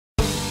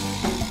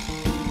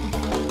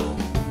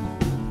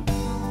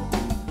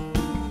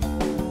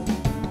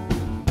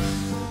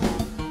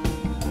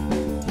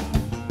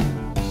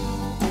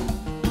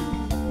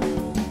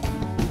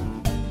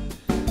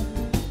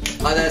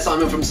Hi there,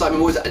 Simon from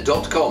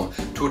simonwood.com.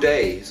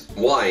 Today's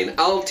wine,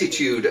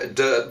 Altitude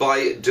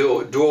by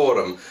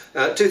Duorum,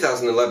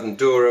 2011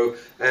 Douro,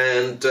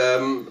 and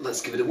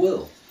let's give it a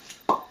whirl.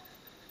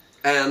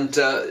 And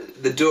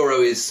the Douro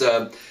is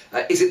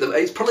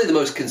it's probably the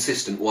most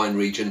consistent wine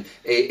region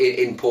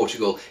in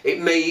Portugal. There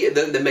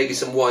may be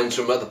some wines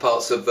from other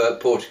parts of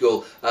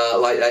Portugal.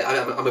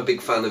 I'm a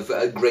big fan of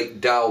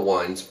Great Dow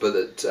wines,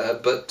 but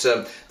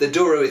the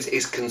Douro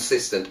is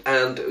consistent.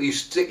 And you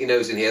stick your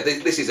nose in here.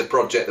 This is a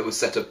project that was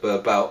set up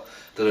about,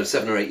 I don't know,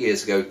 7 or 8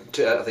 years ago,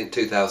 I think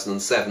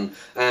 2007,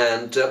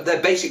 and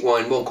their basic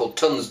wine, one called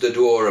Tons de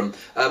Duorum,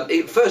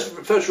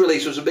 first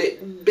release was a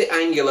bit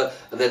angular,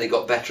 and then it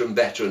got better and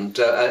better,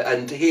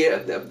 and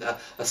here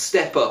a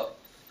step up.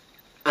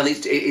 And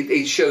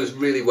it shows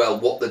really well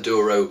what the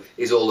Douro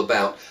is all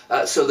about.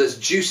 So there's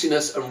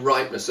juiciness and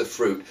ripeness of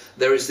fruit.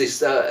 There is this,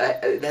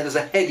 there's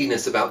a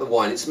headiness about the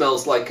wine. It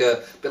smells like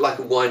a bit like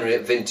a winery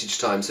at vintage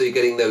time. So you're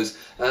getting those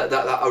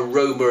that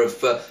aroma of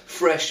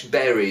fresh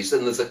berries,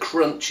 and there's a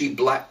crunchy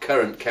black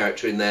currant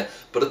character in there.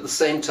 But at the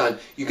same time,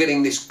 you're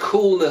getting this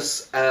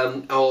coolness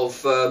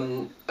of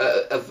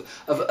earthy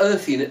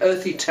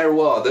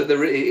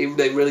terroir.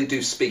 They really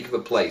do speak of a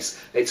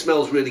place. It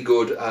smells really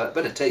good.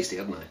 Better tasty,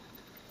 haven't I?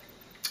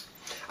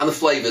 And the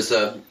flavours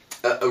are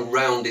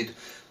rounded.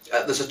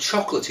 There's a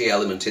chocolatey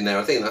element in there.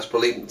 I think that's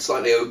probably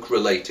slightly oak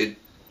related.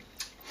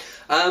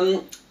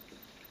 When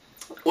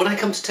I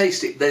come to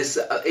taste it, there's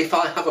if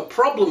I have a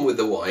problem with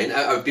the wine,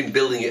 I've been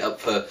building it up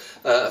for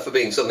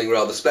being something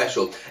rather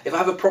special. If I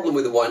have a problem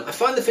with the wine, I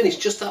find the finish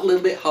just that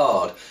little bit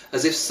hard,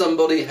 as if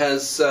somebody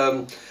has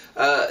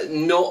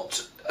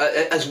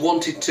has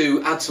wanted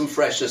to add some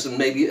freshness and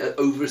maybe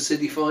over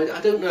acidified. I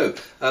don't know,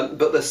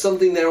 but there's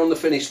something there on the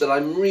finish that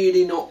I'm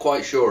really not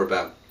quite sure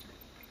about.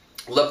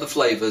 Love the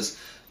flavours,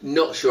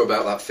 not sure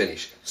about that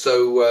finish.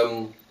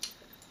 So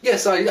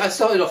yes, I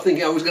started off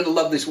thinking I was going to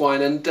love this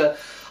wine, and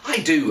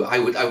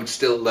I would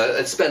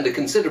still spend a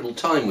considerable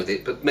time with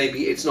it, but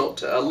maybe it's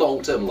not a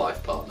long-term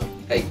life partner.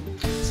 Hey,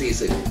 see you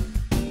soon.